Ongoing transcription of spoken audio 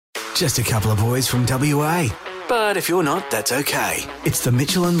Just a couple of boys from WA. But if you're not, that's okay. It's the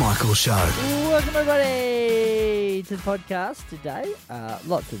Mitchell and Michael Show. Welcome, everybody, to the podcast today.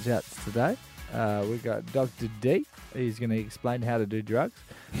 Lots of chats today. We've got Dr. D. He's going to explain how to do drugs.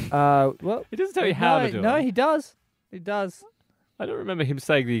 Well, He doesn't tell you how to do it. No, he does. He does. I don't remember him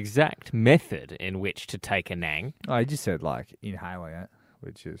saying the exact method in which to take a nang. Oh, he just said, like, inhaling it,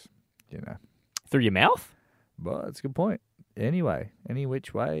 which is, Through your mouth? Well, that's a good point. Anyway, any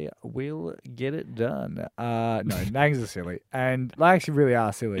which way, we'll get it done. No, nangs are silly. And they actually really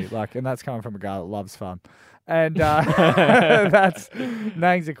are silly. And that's coming from a guy that loves fun. And nangs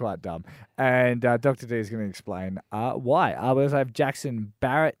are quite dumb. And Dr. D is going to explain why. We also have Jackson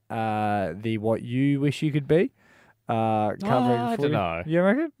Barrett, the What You Wish You Could Be. Covering I footy. don't know. You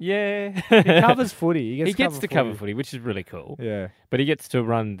reckon? Yeah. He covers footy. He gets to cover footy, which is really cool. Yeah. But he gets to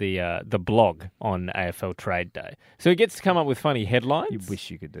run the blog on AFL Trade Day. So he gets to come up with funny headlines. You wish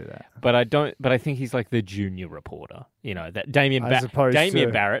you could do that. But I think he's like the junior reporter. You know, that Damien As opposed Damien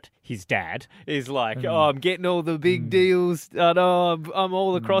to- Barrett, his dad, is like, oh, I'm getting all the big deals. Oh, no, I'm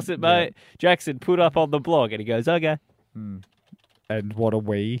all across it, mate. Yeah. Jackson, put up on the blog. And he goes, okay. And what are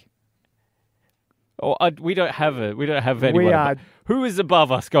we? Oh, we don't have anyone. We are- Who is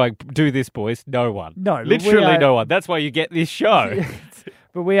above us going, do this, boys? No one. No, but Literally we are- no one. That's why you get this show.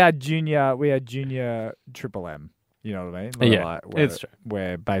 But we are junior Triple M. You know what I mean? Yeah, it's true.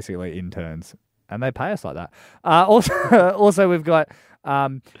 We're basically interns, and they pay us like that. Also we've got I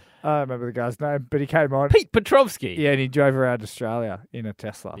don't remember the guy's name, but he came on. Pete Petrovsky. Yeah, and he drove around Australia in a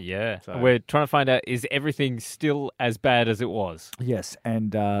Tesla. Yeah. So- We're trying to find out, is everything still as bad as it was? Yes,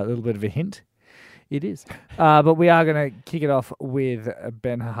 and a little bit of a hint. It is. But we are going to kick it off with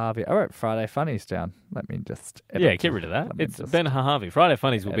Ben Harvey. All right, Friday Funnies down. Let me just... Yeah, get rid of that. It's Ben Harvey. Friday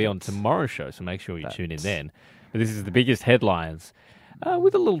Funnies will be on tomorrow's show, so make sure you tune in then. But this is the biggest headlines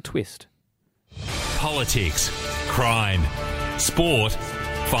with a little twist. Politics, crime, sport,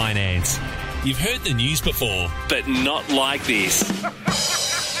 finance. You've heard the news before, but not like this.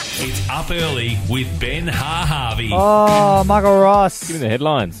 It's Up Early with Ben Harvey. Oh, Michael Ross. Give me the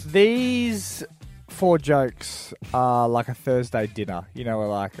headlines. These 4 jokes are like a Thursday dinner. You know, we're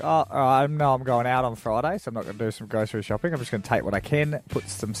like, I'm going out on Friday, so I'm not going to do some grocery shopping. I'm just going to take what I can, put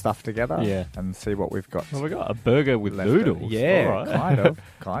some stuff together, and see what we've got. Well, we got a burger with left noodles. over. Yeah, All right.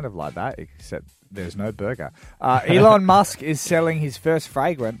 kind of like that, except there's no burger. Elon Musk is selling his first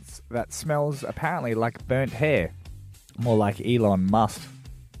fragrance that smells apparently like burnt hair. More like Elon Musk.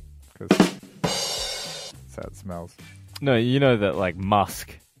 Because that's how it smells. No, you know that, like,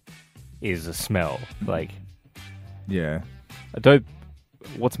 musk is a smell. Like, Yeah.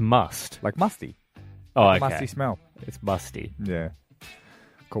 what's must? Like musty. Oh, okay. Musty smell. It's musty. Yeah.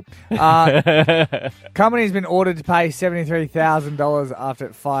 Cool. Company's been ordered to pay $73,000 after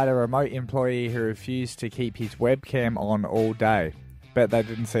it fired a remote employee who refused to keep his webcam on all day. Bet they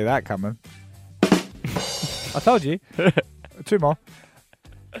didn't see that coming. I told you. 2 more.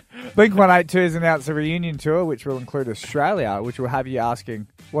 Blink-182 has announced a reunion tour, which will include Australia, which will have you asking,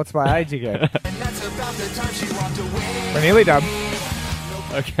 what's my age again? We're nearly done.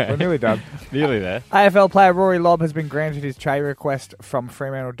 Okay. We're nearly done. Nearly there. AFL player Rory Lobb has been granted his trade request from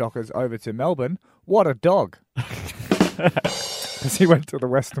Fremantle Dockers over to Melbourne. What a dog. Because he went to the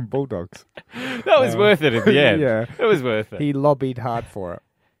Western Bulldogs. That was worth it in the end. Yeah. It was worth it. He lobbied hard for it.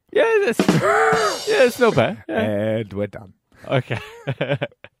 Yeah, it's not bad. Yeah. And we're done. Okay.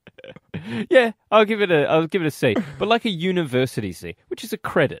 Yeah, I'll give it a C, but like a university C, which is a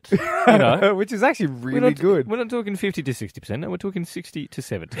credit. You know, Which is actually really good. We're not talking 50 to 60%. No, we're talking 60 to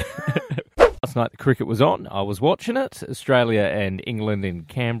 70. Last night the cricket was on. I was watching it. Australia and England in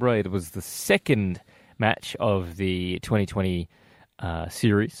Canberra. It was the second match of the 2020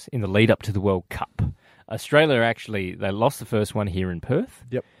 series in the lead up to the World Cup. Australia they lost the first one here in Perth.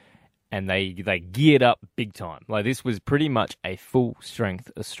 Yep. And they geared up big time. Like, this was pretty much a full-strength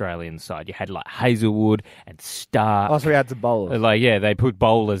Australian side. You had, like, Hazelwood and Stark. Also, we had some bowlers. Like, yeah, they put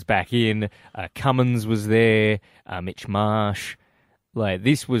bowlers back in. Cummins was there. Mitch Marsh. Like,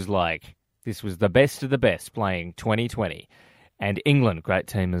 this was the best of the best playing 2020. And England, great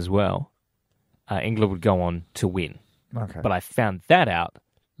team as well. England would go on to win. Okay. But I found that out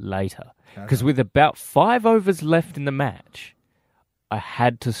later. Because with about 5 overs left in the match, I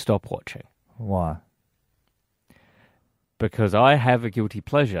had to stop watching. Why? Because I have a guilty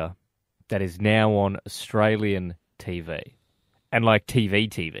pleasure that is now on Australian TV. And like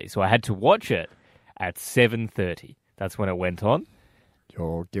TV. So I had to watch it at 7:30. That's when it went on.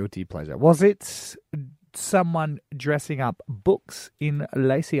 Your guilty pleasure. Was it someone dressing up books in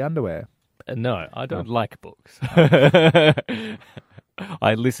lacy underwear? No, I don't like books.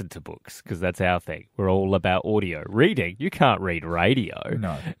 I listen to books because that's our thing. We're all about audio. Reading, you can't read radio.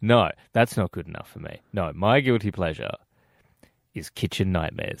 No, that's not good enough for me. No, my guilty pleasure is Kitchen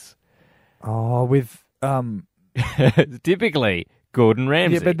Nightmares. Oh, with typically Gordon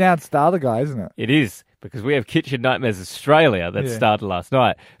Ramsay. Yeah, but now it's the other guy, isn't it? It is, because we have Kitchen Nightmares Australia that started last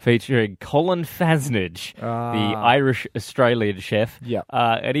night, featuring Colin Fasnage, the Irish-Australian chef. Yeah.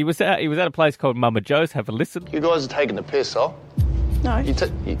 And he was at a place called Mama Joe's. Have a listen. You guys are taking the piss, huh? No.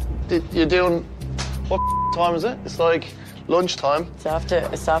 You're doing... What time is it? It's like lunchtime. It's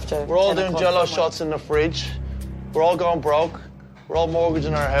after. We're all doing Jell-O shots in the fridge. We're all going broke. We're all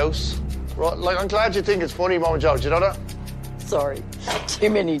mortgaging our house. I'm glad you think it's funny, Mama Joe. Do you know that? Sorry. Too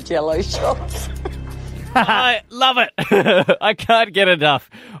many Jell-O shots. I love it. I can't get enough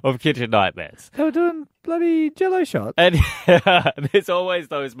of Kitchen Nightmares. They were doing bloody Jell-O shots. And there's always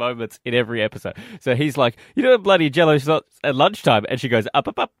those moments in every episode. So he's like, you know, bloody Jell-O shots at lunchtime. And she goes, up.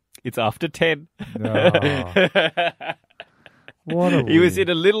 It's after 10. No. He was in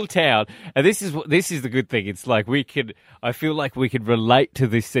a little town, and this is the good thing. It's like I feel like we could relate to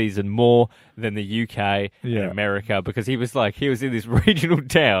this season more than the UK and America, because he was in this regional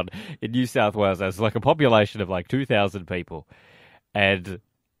town in New South Wales. There's like a population of like 2,000 people, and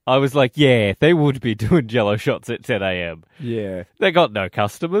I was like, yeah, they would be doing Jell-O shots at 10 a.m. Yeah, they got no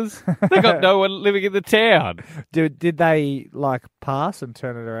customers. They got no one living in the town. Did they like pass and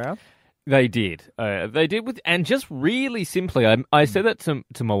turn it around? They did. And just really simply, I said that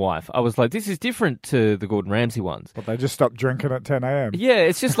to my wife. I was like, this is different to the Gordon Ramsay ones. But they just stopped drinking at 10 a.m. Yeah,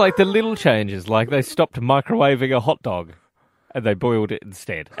 it's just like the little changes. Like they stopped microwaving a hot dog and they boiled it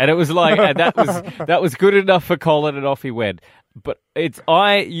instead. And it was like, and that was good enough for Colin, and off he went. But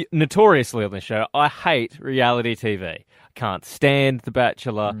I notoriously on the show, I hate reality TV. Can't stand The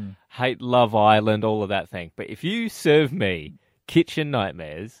Bachelor, hate Love Island, all of that thing. But if you serve me Kitchen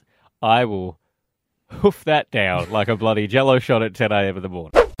Nightmares, I will hoof that down like a bloody Jell-O shot at 10 a.m. in the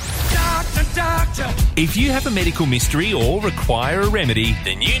morning. Doctor. If you have a medical mystery or require a remedy,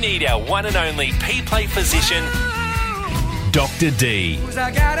 then you need our one and only P-Play physician, Dr. D.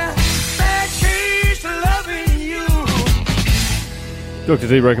 Dr.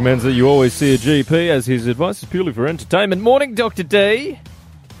 D recommends that you always see a GP, as his advice is purely for entertainment. Morning, Dr. D.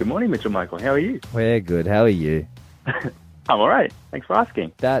 Good morning, Mitchell Michael. How are you? We're good. How are you? I'm all right. Thanks for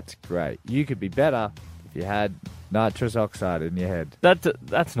asking. That's great. You could be better if you had nitrous oxide in your head.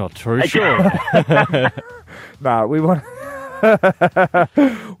 That's not true, sure. No, we want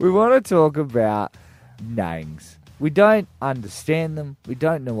to talk about nangs. We don't understand them. We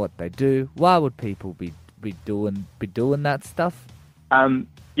don't know what they do. Why would people be doing that stuff?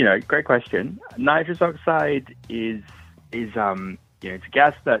 Great question. Nitrous oxide is it's a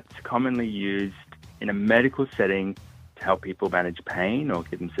gas that's commonly used in a medical setting to help people manage pain or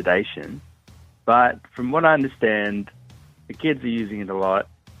give them sedation. But from what I understand, the kids are using it a lot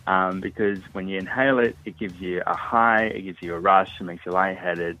because when you inhale it, it gives you a high, it gives you a rush, it makes you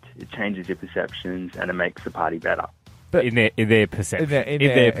lightheaded, it changes your perceptions, and it makes the party better. But in their perception,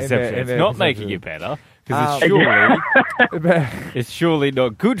 it's not making you better because it's surely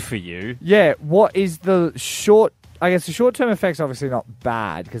not good for you. Yeah. What is the short? I guess the short-term effect's obviously not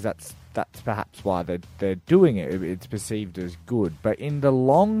bad because that's perhaps why they're doing it. It's perceived as good. But in the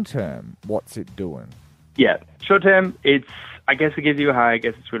long term, what's it doing? Yeah, short term, I guess it gives you a high. I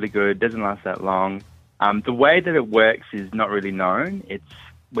guess it's really good. It doesn't last that long. The way that it works is not really known.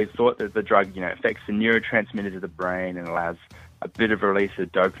 We thought that the drug, affects the neurotransmitters of the brain and allows a bit of release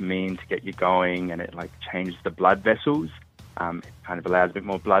of dopamine to get you going, and it changes the blood vessels. It kind of allows a bit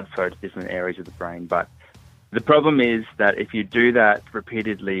more blood flow to different areas of the brain. But the problem is that if you do that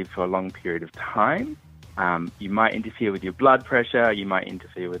repeatedly for a long period of time, you might interfere with your blood pressure, you might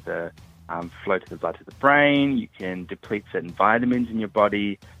interfere with the flow to the blood to the brain, you can deplete certain vitamins in your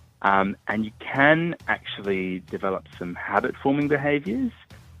body, and you can actually develop some habit-forming behaviors.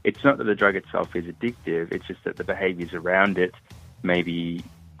 It's not that the drug itself is addictive, it's just that the behaviors around it may be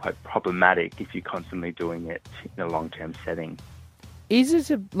quite problematic if you're constantly doing it in a long-term setting. Is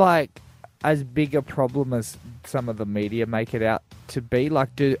it as big a problem as some of the media make it out to be? Are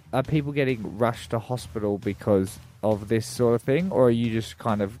people getting rushed to hospital because of this sort of thing, or are you just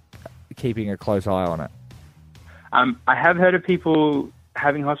kind of keeping a close eye on it? I have heard of people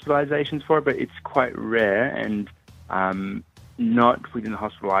having hospitalizations for it, but it's quite rare, and not within the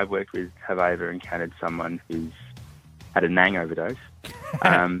hospital I've worked with have I ever encountered someone who's had a Nang overdose.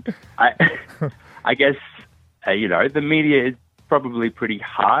 I guess, the media is probably pretty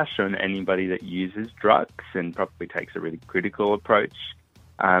harsh on anybody that uses drugs and probably takes a really critical approach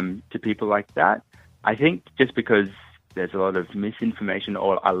to people like that. I think just because there's a lot of misinformation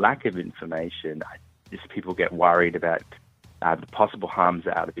or a lack of information. Just people get worried about the possible harms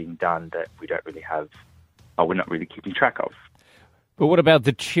that are being done that we don't really have, or we're not really keeping track of. But what about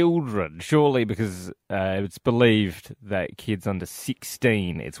the children? Surely, because it's believed that kids under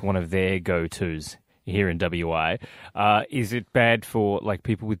 16, it's one of their go-tos here in WA. Is it bad for like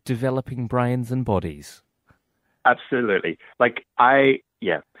people with developing brains and bodies? Absolutely.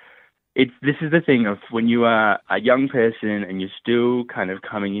 This is the thing of when you are a young person and you're still kind of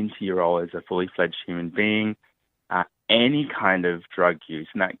coming into your role as a fully fledged human being, any kind of drug use,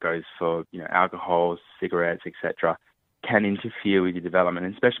 and that goes for alcohol, cigarettes, etc., can interfere with your development,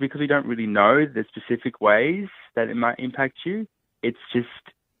 and especially because we don't really know the specific ways that it might impact you. It's just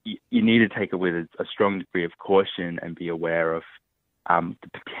you need to take it with a strong degree of caution and be aware of the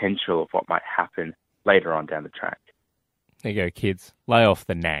potential of what might happen later on down the track. There you go, kids. Lay off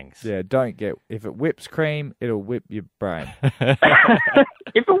the nangs. Yeah, if it whips cream, it'll whip your brain. If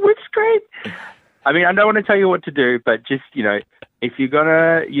it whips cream? I mean, I don't want to tell you what to do, but just, if you're going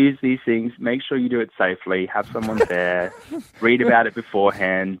to use these things, make sure you do it safely, have someone there, read about it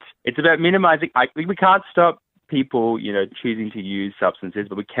beforehand. It's about minimizing. We can't stop people, choosing to use substances,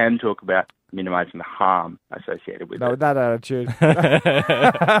 but we can talk about minimizing the harm associated with it. With that attitude.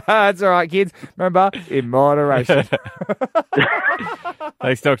 That's all right, kids. Remember, in moderation.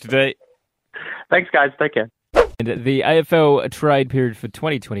 Thanks, Dr. D. Thanks, guys. Take care. And the AFL trade period for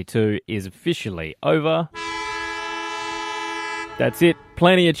 2022 is officially over. That's it.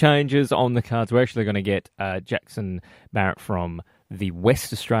 Plenty of changes on the cards. We're actually going to get Jackson Barrett from the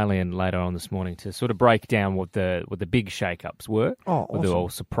West Australian later on this morning to sort of break down what the big shake-ups were. Oh, awesome. The all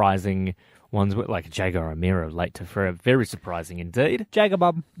surprising ones, like Jager O'Meara, late to Freo. Very surprising indeed. Jager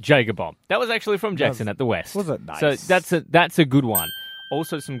Bomb. That was actually from Jackson at the West. Was it nice? So that's a good one.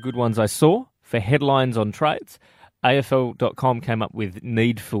 Also some good ones I saw for headlines on trades. AFL.com came up with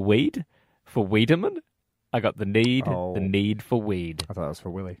need for weed for Wiedemann. I got the need for weed. I thought it was for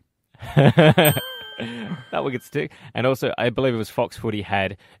Willie. That one gets stick. And also, I believe it was Fox Footy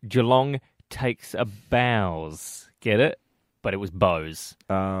had Geelong takes a bows. Get it? But it was bows.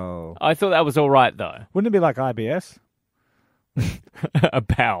 Oh. I thought that was all right, though. Wouldn't it be like IBS? A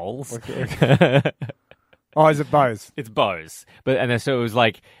bowels. Okay. Oh, is it bows? It's bows. So it was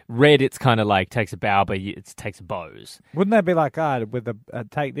like red, it's kind of like takes a bow, but it takes bows. Wouldn't that be like, with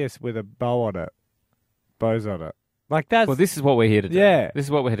take this with a bow on it? Bows on it. Like that's... Well, this is what we're here to do. Yeah. This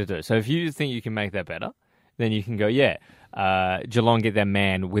is what we're here to do. So if you think you can make that better, then you can go, Geelong get their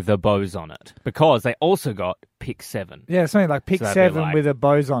man with the bows on it. Because they also got pick 7. Yeah, something like pick 7 with a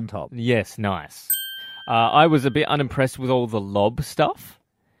bows on top. Yes, nice. I was a bit unimpressed with all the lob stuff.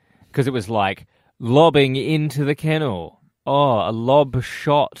 Because it was like lobbing into the kennel. Oh, a lob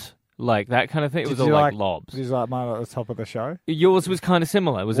shot. Like that kind of thing. It was all like lobs. Did you like mine at the top of the show? Yours was kind of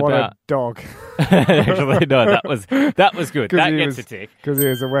similar. It was what about a dog. Actually, no, that was good. That gets a tick because he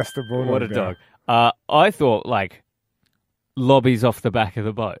was a Western Bulldog. What a dog! I thought like lobbies off the back of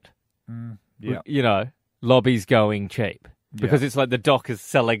the boat. Yeah, lobbies going cheap because it's like the dock is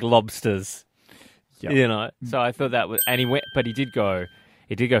selling lobsters. Yep. So I thought that was, and he went, but he did go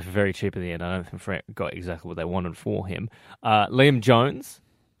for very cheap in the end. I don't think Frank got exactly what they wanted for him. Liam Jones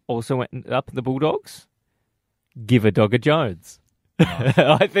also went up the Bulldogs. Give a dog a Jones.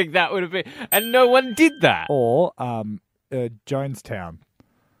 I think that would have been... And no one did that. Or Jonestown.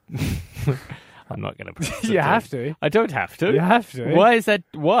 I'm not going to pronounce it. You have to. I don't have to. You have to. Why is that?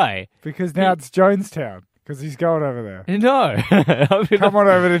 Why? Because now it's Jonestown. Because he's going over there. No. Come on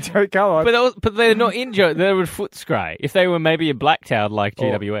over to... Come on. But they're not in Joe. They were Footscray. If they were maybe a Blacktown like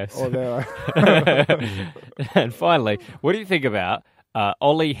GWS. And finally, what do you think about...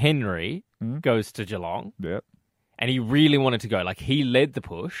 Ollie Henry goes to Geelong. Yep. And he really wanted to go. Like, he led the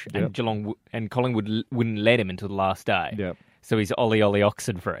push, and Geelong and Collingwood wouldn't let him until the last day. Yep. So he's Ollie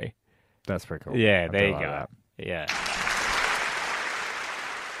Oxenfree. That's pretty cool. Yeah, there you like go. That. Yeah.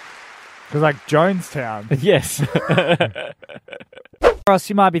 Because, like, Jonestown. Yes. Ross,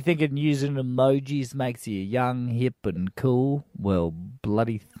 you might be thinking using emojis makes you young, hip, and cool. Well,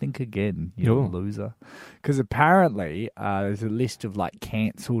 bloody think again, you loser. Because apparently there's a list of like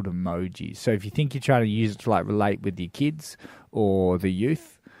cancelled emojis. So if you think you're trying to use it to like relate with your kids or the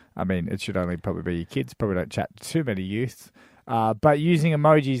youth, I mean, it should only probably be your kids. Probably don't chat to too many youths. But using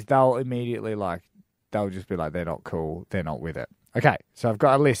emojis, they'll immediately they'll just be like, they're not cool. They're not with it. Okay, so I've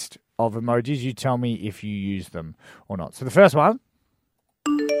got a list of emojis. You tell me if you use them or not. So the first one.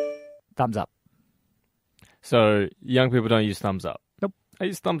 Thumbs up. So young people don't use thumbs up. Nope. I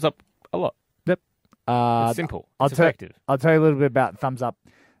use thumbs up a lot. Yep. It's simple. It's effective. I'll tell you a little bit about thumbs up.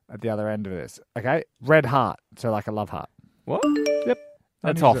 at the other end of this. Okay, red heart, so like a love heart. What? Yep,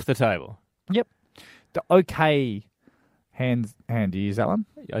 That's Don't use off the table. Yep. The OK hand. Do you use that one?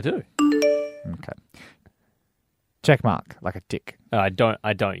 I do. Okay. Check mark, like a tick. I don't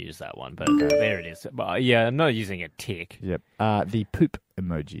use that one, but there it is. But yeah, I'm not using a tick. Yep. The poop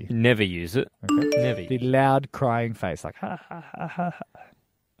emoji. Never use it. Okay. Never. The loud crying face, like ha ha ha ha.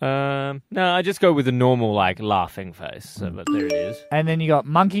 No, I just go with the normal like laughing face. So, but there it is. And then you got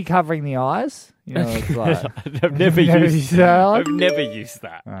monkey covering the eyes. You know, it's like I've never used that one? I've never used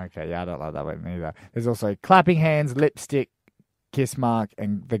that. Okay, yeah, I don't like that one either. There's also clapping hands, lipstick, kiss mark,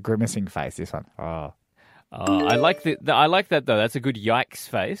 and the grimacing face. This one. Oh, I like I like that though. That's a good yikes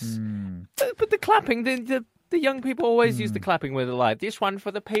face. But the clapping, the young people always use the clapping where they're like, this one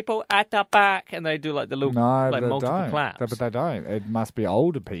for the people at the back, and they do like the little like they multiple don't. claps. But they don't. It must be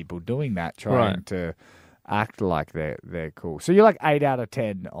older people doing that, trying to act like they're cool. So you're like 8 out of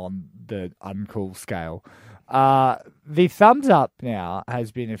 10 on the uncool scale. The thumbs up now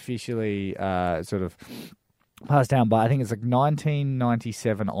has been officially sort of passed down by, I think it's like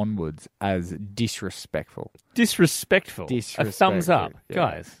 1997 onwards, as disrespectful. Disrespectful. A thumbs up, yeah.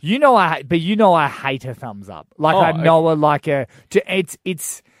 guys. You know I hate a thumbs up. Like I know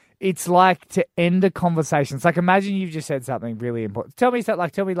it's like to end a conversation. It's like, imagine you've just said something really important. Tell me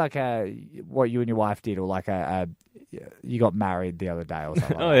what you and your wife did, or like you got married the other day or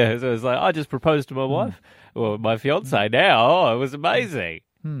something. Oh yeah, so it's like, I just proposed to my wife, or my fiance now. Oh, it was amazing.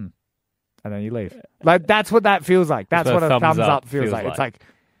 And then you leave. Like, that's what that feels like. That's what a thumbs up feels like. It's like,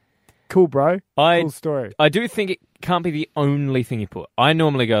 cool, bro. Cool story. I do think it can't be the only thing you put. I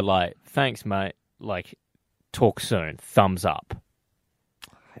normally go like, thanks, mate. Like, talk soon. Thumbs up.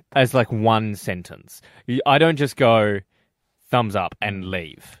 As like one sentence. I don't just go, thumbs up and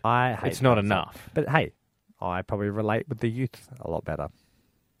leave. I hate it's not thumbs enough. up. But hey, I probably relate with the youth a lot better.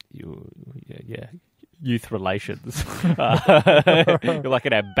 Yeah. Youth relations. You're like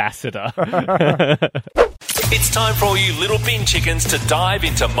an ambassador. It's time for all you little bin chickens to dive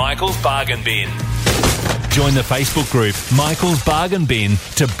into Michael's Bargain Bin. Join the Facebook group Michael's Bargain Bin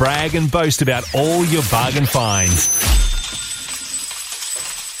to brag and boast about all your bargain finds.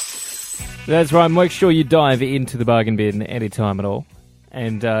 That's right. Make sure you dive into the bargain bin anytime at all.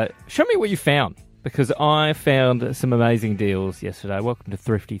 And show me what you found, because I found some amazing deals yesterday. Welcome to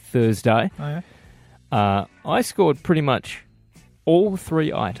Thrifty Thursday. Oh, yeah? I scored pretty much all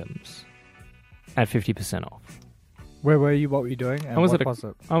 3 items at 50% off. Where were you? What were you doing? And I was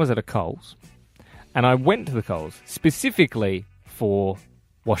at a Coles, and I went to the Coles specifically for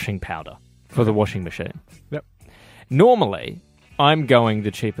washing powder for the washing machine. Yep. Normally, I'm going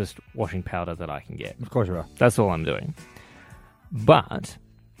the cheapest washing powder that I can get. Of course you are. That's all I'm doing. But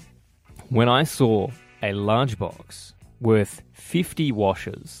when I saw a large box worth 50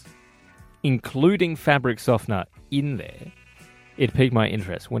 washes, including fabric softener in there, it piqued my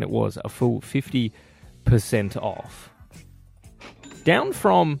interest when it was a full 50% off. Down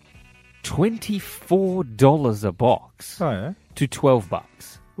from $24 a box to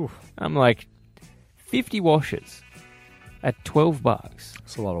 $12. Oof. I'm like, 50 washes at $12.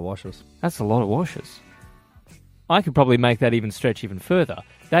 That's a lot of washes. That's a lot of washes. I could probably make that even stretch even further.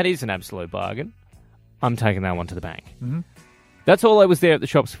 That is an absolute bargain. I'm taking that one to the bank. Mm-hmm. That's all I was there at the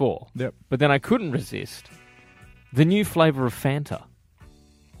shops for. Yep. But then I couldn't resist the new flavour of Fanta.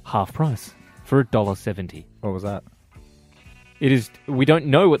 Half price for $1.70. What was that? It is. We don't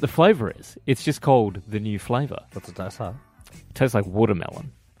know what the flavour is. It's just called the new flavour. What's it taste like? It tastes like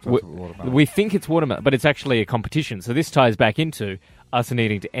watermelon. Watermelon. We think it's watermelon, but it's actually a competition. So this ties back into us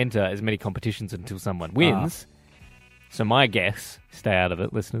needing to enter as many competitions until someone wins. So my guess, stay out of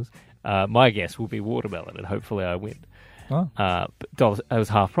it, listeners, my guess will be watermelon, and hopefully I win. Oh. But it was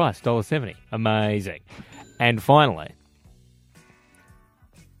half price, $1.70. Amazing. And finally,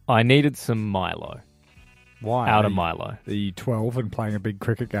 I needed some Milo. Why? Out of Milo. Are you 12 and playing a big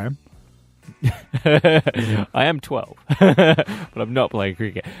cricket game? I am 12, but I'm not playing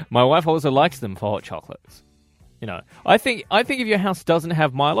cricket. My wife also likes them for hot chocolates. You know, I think if your house doesn't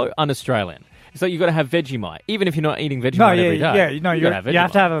have Milo, un-Australian. It's like you've got to have Vegemite, even if you're not eating Vegemite every day. You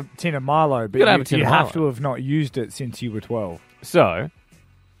have to have a tin of Milo, but you have to have not used it since you were 12. So,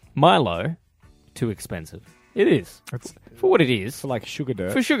 Milo, too expensive. It is. For what it is. For like sugar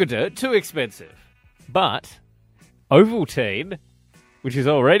dirt. For sugar dirt, too expensive. But Ovaltine, which is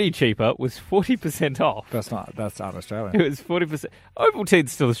already cheaper, was 40% off. That's un-Australian. It was 40%.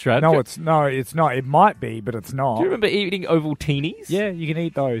 Ovaltine's still Australian. No, it's not. It might be, but it's not. Do you remember eating Ovaltinis? Yeah, you can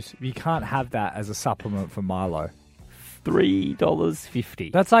eat those. You can't have that as a supplement for Milo.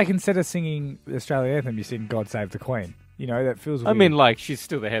 $3.50. That's like instead of singing the Australian anthem, you sing God Save the Queen. You know, that feels I weird. mean, like, she's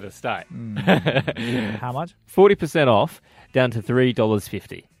still the head of state. How much? 40% off, down to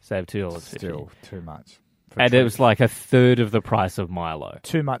 $3.50. Save $2.50. Still too much. And it was like a third of the price of Milo.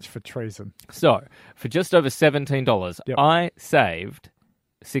 Too much for treason. So, for just over $17, Yep. I saved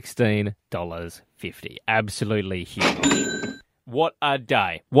 $16.50. Absolutely huge. What a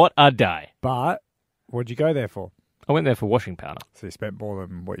day. What a day. But what'd you go there for? I went there for washing powder. So you spent more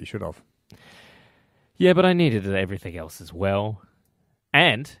than what you should have. Yeah, but I needed everything else as well.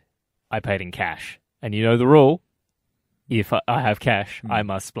 And I paid in cash. And you know the rule. If I have cash, I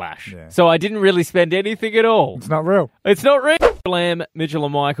must splash. Yeah. So I didn't really spend anything at all. It's not real. It's not real. Lamb, Mitchell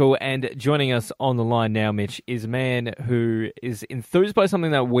and Michael, and joining us on the line now, Mitch, is a man who is enthused by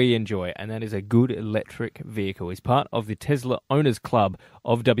something that we enjoy, and that is a good electric vehicle. He's part of the Tesla Owners Club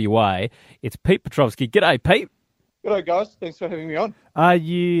of WA. It's Pete Petrovsky. G'day, Pete. G'day, guys. Thanks for having me on. Are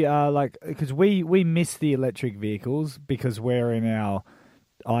you, because we miss the electric vehicles because we're in our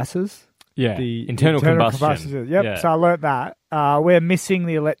ICEs. Yeah, The internal combustion. Yep, Yeah. so I learnt that. We're missing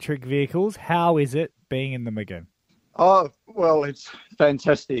the electric vehicles. How is it being in them again? Oh, well, it's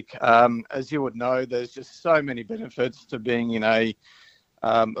fantastic. As you would know, there's just so many benefits to being in a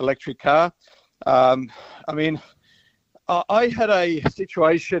electric car. I mean, I had a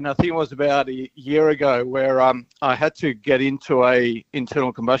situation, I think it was about a year ago, where I had to get into a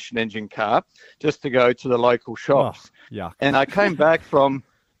internal combustion engine car just to go to the local shops. Oh, yuck. And I came back from,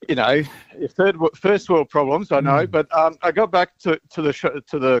 you know, first world problems, I know, but I got back to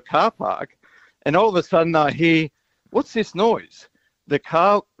the car park, and all of a sudden I hear, what's this noise? The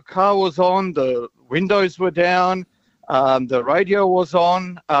car was on, the windows were down, the radio was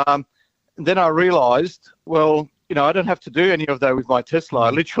on. Then I realised, well, you know, I don't have to do any of that with my Tesla. I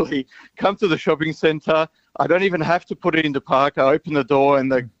literally come to the shopping centre. I don't even have to put it into park. I open the door and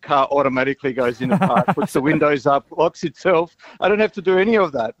the car automatically goes into park, puts the windows up, locks itself. I don't have to do any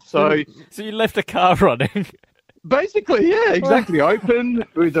of that. So you left a car running? Basically, yeah, exactly. Open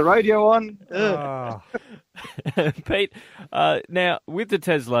with the radio on. Pete, now with the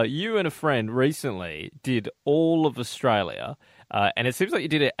Tesla, you and a friend recently did all of Australia, and it seems like you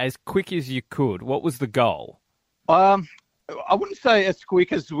did it as quick as you could. What was the goal? I wouldn't say as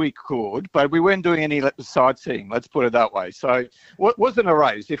quick as we could, but we weren't doing any sightseeing, let's put it that way. So it wasn't a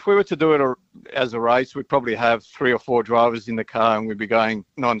race. If we were to do it as a race, we'd probably have 3 or 4 drivers in the car and we'd be going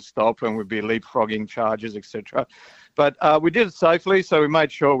non-stop and we'd be leapfrogging charges, etc. But we did it safely, so we made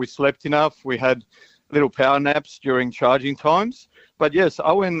sure we slept enough. We had little power naps during charging times. But yes,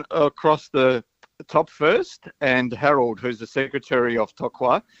 I went across the top first, and Harold, who's the secretary of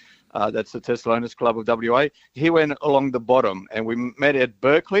TOCWA, that's the Tesla Owners Club of WA. He went along the bottom, and we met at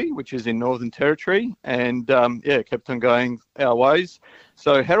Berkeley, which is in Northern Territory, and kept on going our ways.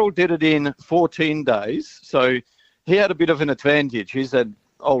 So Harold did it in 14 days. So he had a bit of an advantage. He's an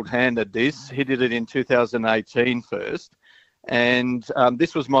old hand at this. He did it in 2018 first, and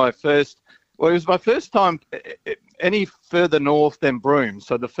this was my first. Well, it was my first time any further north than Broome.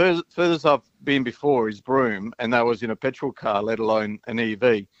 So the furthest I've been before is Broome, and that was in a petrol car, let alone an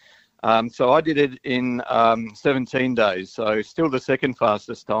EV. So I did it in 17 days, so still the second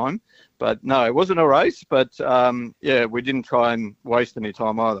fastest time. But no, it wasn't a race, but we didn't try and waste any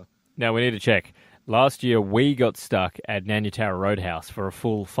time either. Now, we need to check. Last year, we got stuck at Nanyatara Roadhouse for a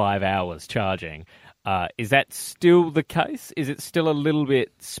full 5 hours charging. Is that still the case? Is it still a little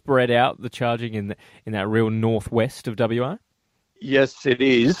bit spread out, the charging in that real northwest of WA? Yes, it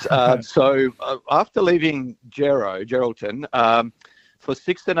is. So after leaving Geraldton, for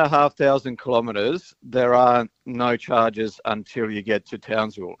 6,500 kilometres, there are no charges until you get to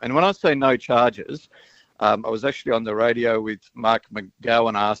Townsville. And when I say no charges, I was actually on the radio with Mark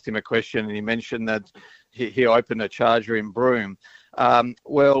McGowan. I asked him a question, and he mentioned that he opened a charger in Broome.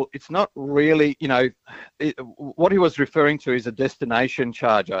 Well, it's not really, what he was referring to is a destination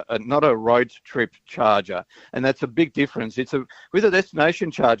charger, not a road trip charger. And that's a big difference. With a destination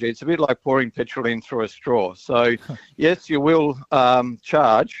charger, it's a bit like pouring petrol in through a straw. So, yes, you will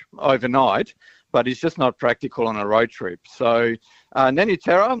charge overnight, but it's just not practical on a road trip. So,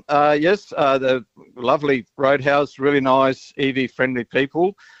 Nanyatara, yes, the lovely roadhouse, really nice, EV-friendly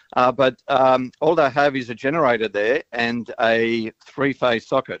people. But all they have is a generator there and a 3-phase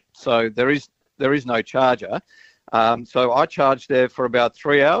socket. So there is no charger. So I charged there for about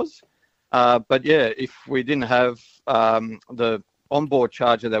 3 hours. But yeah, if we didn't have the onboard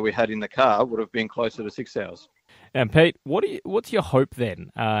charger that we had in the car, it would have been closer to 6 hours. And Pete, what's your hope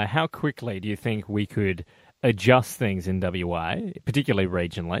then? How quickly do you think we could adjust things in WA, particularly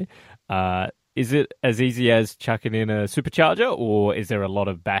regionally? Is it as easy as chucking in a supercharger, or is there a lot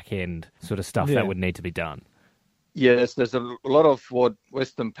of back-end sort of stuff that would need to be done? Yes, there's a lot of what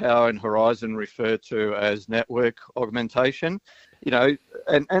Western Power and Horizon refer to as network augmentation.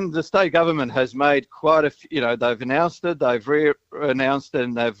 And the state government has made quite a few, they've announced it, they've re-announced it,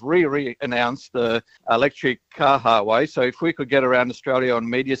 and they've re-announced the electric car highway. So if we could get around Australia on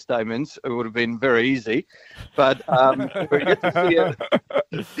media statements, it would have been very easy. But we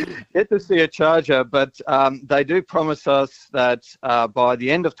get to see a charger, but they do promise us that by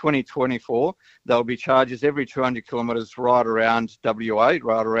the end of 2024, there'll be charges every 200 kilometres right around WA,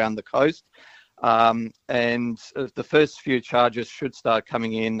 right around the coast. And the first few charges should start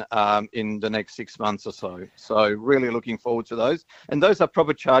coming in the next 6 months or so. So really looking forward to those. And those are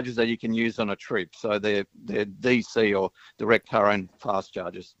proper charges that you can use on a trip. So they're DC or direct current fast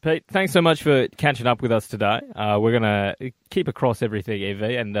charges. Pete, thanks so much for catching up with us today. We're going to keep across everything,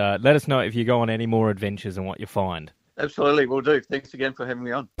 Evie, and let us know if you go on any more adventures and what you find. Absolutely, we'll do. Thanks again for having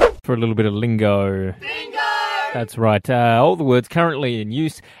me on. For a little bit of lingo. That's right. All the words currently in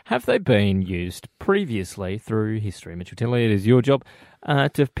use, have they been used previously through history? Mitchell Tinley, it is your job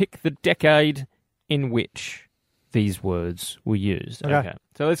to pick the decade in which these words were used. Okay.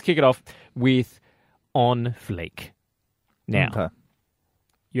 So let's kick it off with on fleek. Now,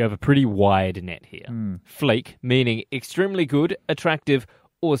 you have a pretty wide net here. Fleek, meaning extremely good, attractive,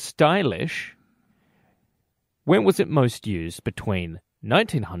 or stylish. When was it most used between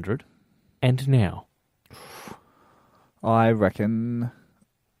 1900 and now? I reckon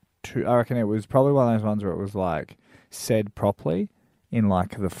it was probably one of those ones where it was like said properly in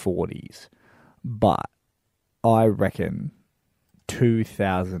like the 40s. But I reckon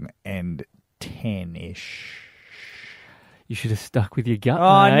 2010-ish. You should have stuck with your gut,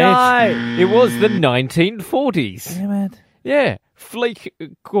 Oh, mate. no! It was the 1940s. Damn it. Yeah, fleek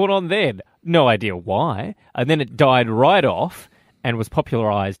caught on then. No idea why. And then it died right off and was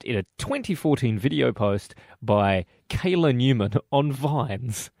popularised in a 2014 video post by Kayla Newman on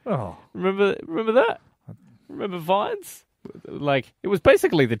Vines. Oh. Remember that? Remember Vines? Like, it was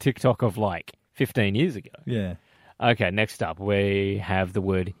basically the TikTok of 15 years ago. Yeah. Okay, next up we have the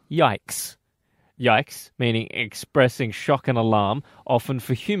word yikes. Yikes, meaning expressing shock and alarm, often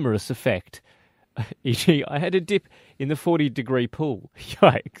for humorous effect. E.g., I had a dip in the 40-degree pool.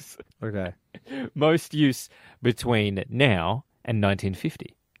 Yikes. Okay. Most use between now and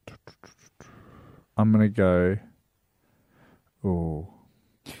 1950. I'm going to go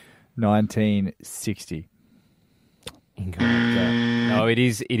 1960. Incorrect. No, it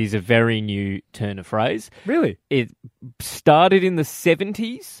is a very new turn of phrase. Really? It started in the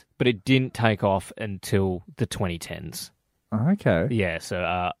 70s, but it didn't take off until the 2010s. Okay. Yeah,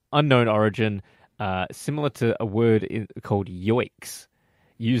 so unknown origin, similar to a word called yoiks,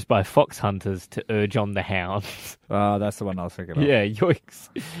 used by fox hunters to urge on the hounds. Oh, that's the one I was thinking of. Yeah, yoiks.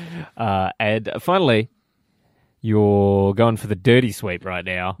 And finally, you're going for the dirty sweep right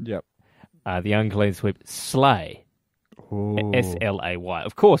now. Yep. The unclean sweep, slay. Ooh. S-L-A-Y.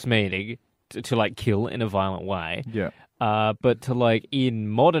 Of course, meaning to kill in a violent way. Yeah. But to in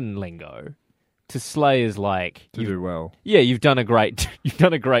modern lingo, to slay is to do well. Yeah, you've done a great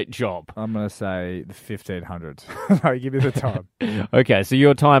job. I'm going to say the 1500s. No, give me the time. Okay, so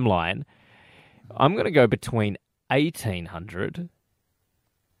your timeline. I'm going to go between 1800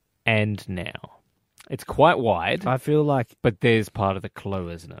 and now. It's quite wide. I feel like... But there's part of the clue,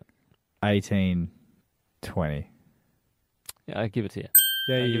 isn't it? 1820. Yeah, I'll give it to you.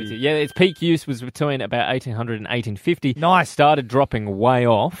 Yeah, give it to you. Yeah, its peak use was between about 1800 and 1850. Nice. Started dropping way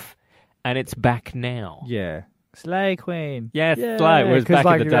off, and it's back now. Yeah. Slay Queen. Yeah, slay. Whereas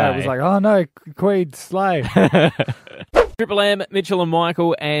back in the day. It was like, oh no, Queen, slay. Triple M, Mitchell and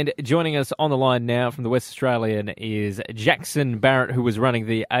Michael, and joining us on the line now from the West Australian is Jackson Barrett, who was running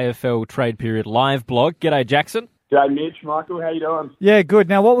the AFL Trade Period live blog. G'day, Jackson. G'day, Mitch. Michael, how you doing? Yeah, good.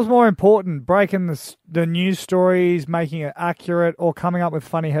 Now, what was more important, breaking the news stories, making it accurate, or coming up with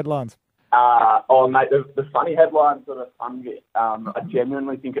funny headlines? Mate, the funny headlines are the fun bit. I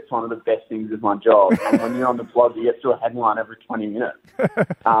genuinely think it's one of the best things of my job. And when you're on the blog, you get to a headline every 20 minutes.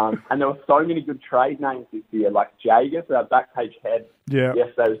 And there were so many good trade names this year, like Jaeger, so our back page head. Yeah.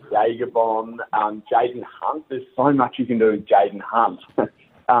 Yesterday was Jaeger Bomb, Jaden Hunt. There's so much you can do with Jaden Hunt.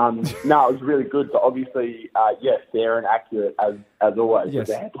 No, it was really good. So obviously, fair and accurate as always. Yes.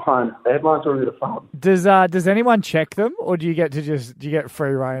 The headlines were a bit of fun. Does anyone check them, or do you get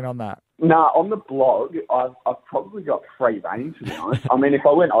free reign on that? No, on the blog, I've probably got free reign, to be honest. I mean, if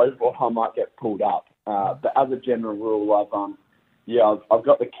I went overboard, I might get pulled up. But as a general rule, I've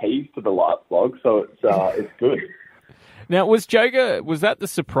got the keys to the live blog, so it's good. Now, was that the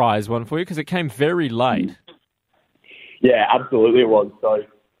surprise one for you? Because it came very late. Yeah, absolutely it was. So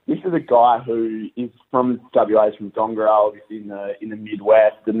this is a guy who is from WA, from Dongarra, obviously in the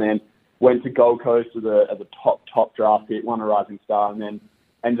Midwest, and then went to Gold Coast as a top draft pick, won a Rising Star, and then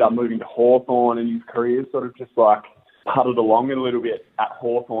ended up moving to Hawthorn, and his career sort of just like putted along a little bit at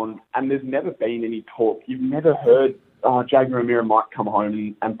Hawthorn, and there's never been any talk. You've never heard Jagan O'Meara might come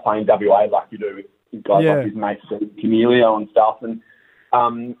home and play in WA like you do with guys like his mate Camilio and stuff, and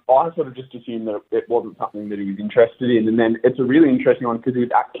I sort of just assumed that it wasn't something that he was interested in. And then it's a really interesting one because he was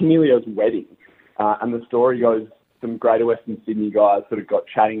at Camilio's wedding. And the story goes, some Greater Western Sydney guys sort of got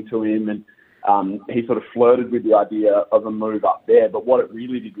chatting to him, and he sort of flirted with the idea of a move up there. But what it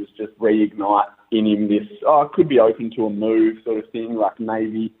really did was just reignite in him this, I could be open to a move sort of thing, like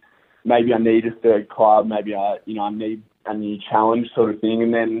maybe I need a third club, maybe I need a new challenge sort of thing.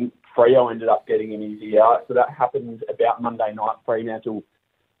 And then Freo ended up getting an easy out. So that happened about Monday night. Fremantle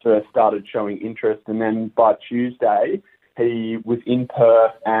first started showing interest. And then by Tuesday, he was in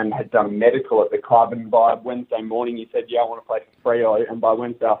Perth and had done a medical at the club. And by Wednesday morning, he said, I want to play for Freo. And by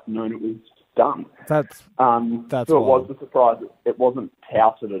Wednesday afternoon, it was done. That's so it was a surprise. It wasn't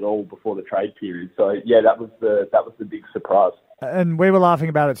touted at all before the trade period. So, that was the big surprise. And we were laughing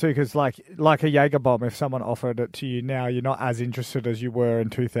about it too, because like a Jaeger bomb, if someone offered it to you now, you're not as interested as you were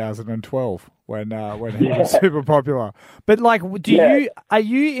in 2012 when he was super popular. But like, are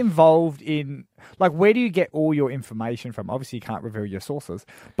you involved in, like, where do you get all your information from? Obviously, you can't reveal your sources,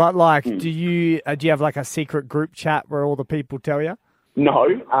 but like, do you have like a secret group chat where all the people tell you? No,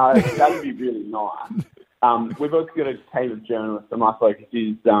 that would be really nice. We've also got a team of journalists, and my focus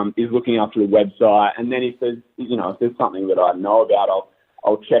is looking after the website. And then if there's something that I know about,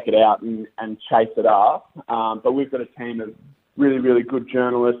 I'll check it out and chase it up. But we've got a team of really, really good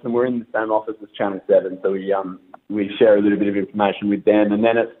journalists, and we're in the same office as Channel 7, so we share a little bit of information with them. And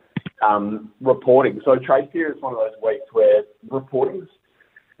then it's reporting. So trade period is one of those weeks where reporting's,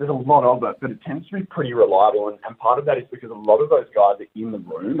 there's a lot of it, but it tends to be pretty reliable. And part of that is because a lot of those guys are in the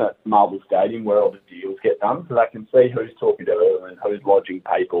room at Marvel Stadium where all the deals get done, so they can see who's talking to who and who's lodging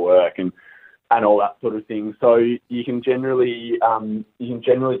paperwork and all that sort of thing. So you can generally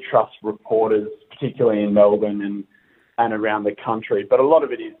trust reporters, particularly in Melbourne and around the country. But a lot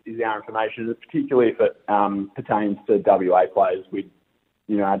of it is our information, particularly if it pertains to WA players.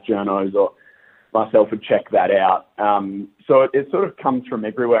 Our journos or myself would check that out. So it sort of comes from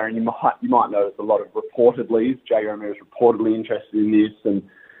everywhere, and you might notice a lot of reportedly. Jaeger O'Meara is reportedly interested in this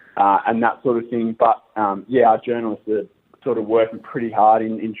and that sort of thing. But our journalists are sort of working pretty hard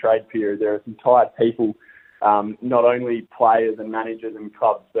in trade period. There are some tired people, not only players and managers and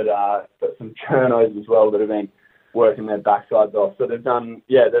clubs, but some journos as well that have been working their backsides off. So they've done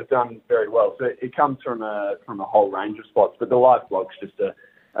very well. So it comes from a whole range of spots. But the live blog's just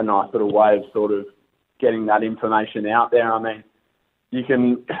a nice little way of sort of getting that information out there. I mean,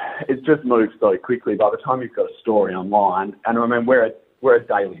 it just moves so quickly by the time you've got a story online. And I mean, we're a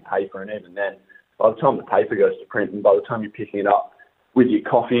daily paper, and even then, by the time the paper goes to print and by the time you're picking it up with your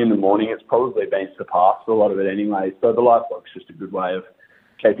coffee in the morning, it's probably been surpassed, a lot of it anyway. So the live blog's just a good way of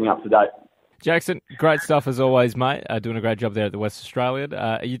keeping up to date. Jackson, great stuff as always, mate. Doing a great job there at the West Australian.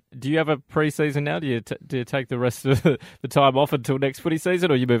 Do you have a pre-season now? Do you take the rest of the time off until next footy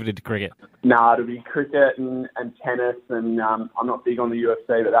season, or are you moving into cricket? No, it'll be cricket and tennis, and I'm not big on the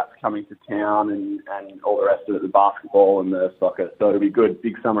UFC, but that's coming to town, and all the rest of it, the basketball and the soccer. So it'll be good.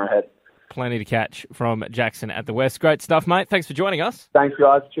 Big summer ahead. Plenty to catch from Jackson at the West. Great stuff, mate. Thanks for joining us. Thanks,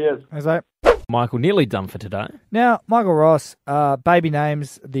 guys. Cheers. Thanks, mate. Michael, nearly done for today. Now, Michael Ross, baby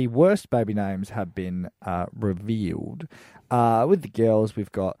names, the worst baby names have been revealed. With the girls,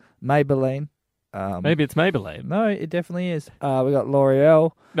 we've got Maybelline. Maybe it's Maybelline. No, it definitely is. We got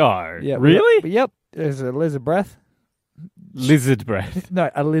L'Oreal. No, yeah, really? Yep. There's a lizard breath. Lizard breath? No,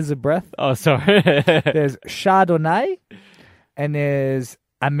 Elizabeth. Oh, sorry. There's Chardonnay, and there's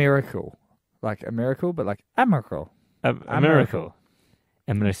a miracle. Like a miracle, but like a miracle. A miracle.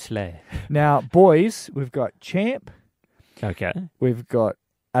 Now, boys, we've got Champ. Okay. We've got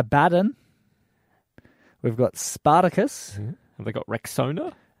Abaddon. We've got Spartacus. Mm-hmm. Have they got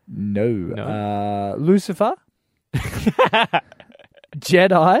Rexona? No. Lucifer.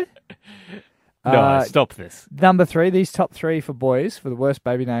 Jedi. No, stop this. Number 3, these top 3 for boys, for the worst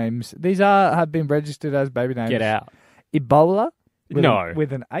baby names. These have been registered as baby names. Get out. Ebola.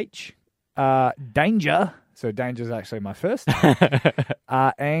 With an H. Danger. So Danger's actually my first.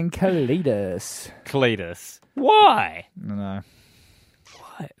 And Cletus. Cletus. Why? No.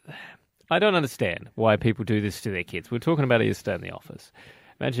 Why? I don't understand why people do this to their kids. We're talking about it yesterday in the office.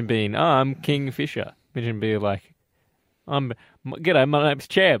 Imagine being, I'm King Fisher. Imagine being like, g'day, my name's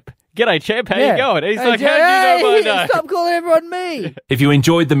Champ. G'day, champ. How Yeah. you going? He's Hey, like, how do you know my name? Stop calling everyone me. If you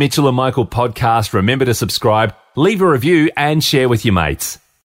enjoyed the Mitchell and Michael podcast, remember to subscribe, leave a review and share with your mates.